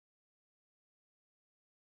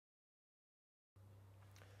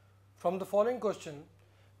From the following question,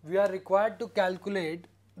 we are required to calculate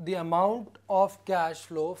the amount of cash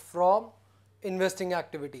flow from investing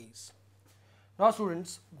activities. Now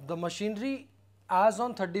students, the machinery as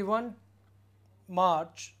on 31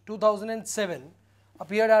 March 2007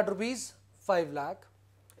 appeared at rupees 5 lakh,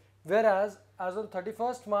 whereas as on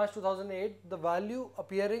 31st March 2008 the value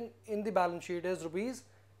appearing in the balance sheet is rupees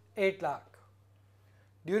 8 lakh.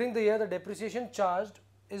 During the year the depreciation charged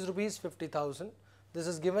is rupees 50,000. This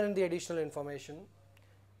is given in the additional information,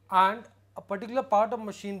 and a particular part of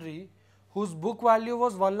machinery whose book value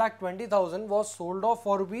was 1,20,000 was sold off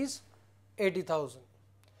for rupees 80,000.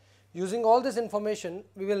 Using all this information,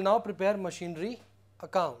 we will now prepare machinery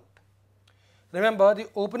account. Remember, the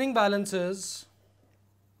opening balance is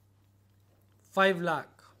 5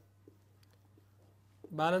 lakh.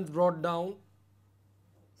 Balance brought down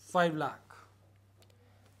 5 lakh.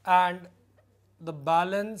 And the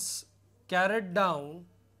balance carried down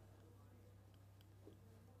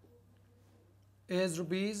is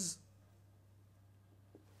rupees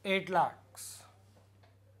 8 lakhs.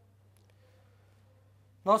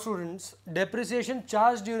 Now students, depreciation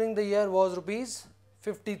charged during the year was rupees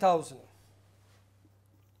 50,000.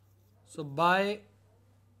 So by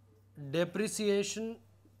depreciation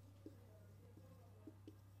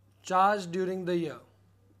charged during the year,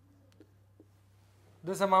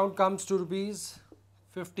 this amount comes to rupees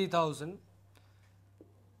 50,000,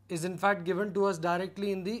 is in fact given to us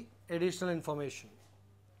directly in the additional information.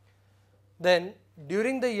 Then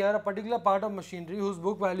during the year, a particular part of machinery whose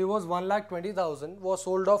book value was 1,20,000 was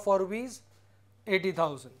sold off for rupees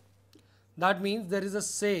 80,000. That means there is a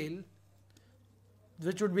sale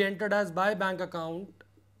which would be entered as by bank account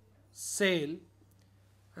sale,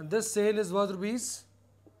 and this sale is worth rupees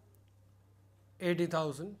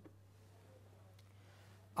 80,000.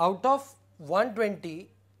 Out of 120,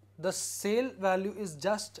 the sale value is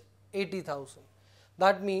just 80,000.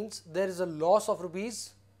 That means there is a loss of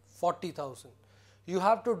rupees 40,000. You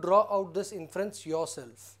have to draw out this inference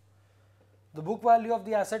yourself. The book value of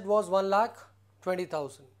the asset was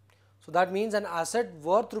 1,20,000. So that means an asset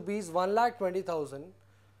worth rupees 1,20,000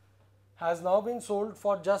 has now been sold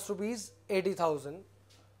for just rupees 80,000.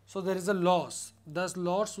 So there is a loss. Thus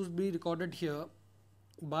loss would be recorded here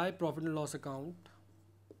by profit and loss account.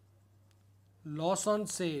 Loss on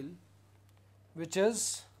sale, which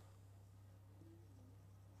is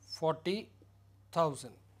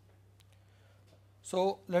 40,000.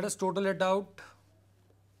 So let us total it out.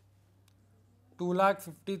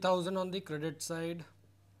 2,50,000 on the credit side.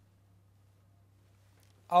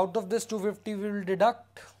 Out of this 250 we will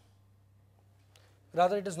deduct,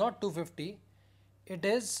 rather it is not 250, it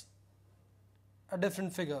is a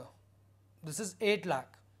different figure. This is 8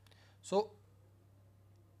 lakh. So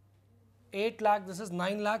 8 lakh, this is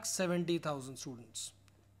 9,70,000 students.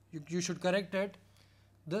 You should correct it.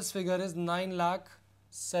 This figure is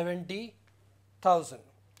 9,70,000.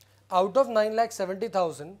 Out of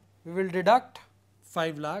 9,70,000, we will deduct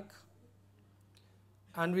 5 lakh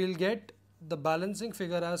and we will get the balancing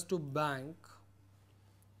figure as to bank,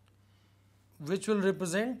 which will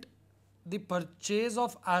represent the purchase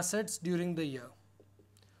of assets during the year.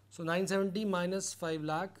 So 970 minus 5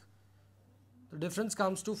 lakh, the difference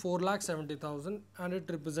comes to 4,70,000 and it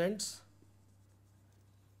represents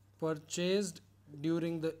purchased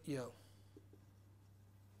during the year.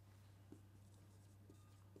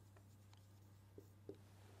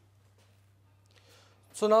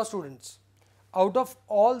 So now students, out of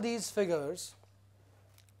all these figures,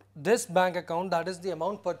 this bank account, that is the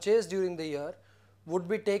amount purchased during the year, would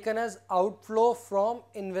be taken as outflow from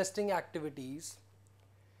investing activities.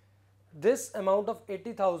 This amount of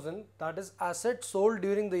 80,000, that is asset sold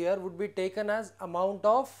during the year, would be taken as amount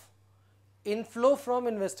of inflow from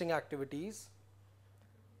investing activities.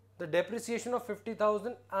 The depreciation of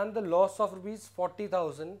 50,000 and the loss of rupees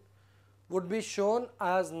 40,000 would be shown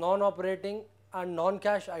as non-operating and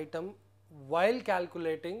non-cash item while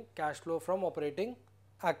calculating cash flow from operating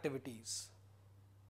activities.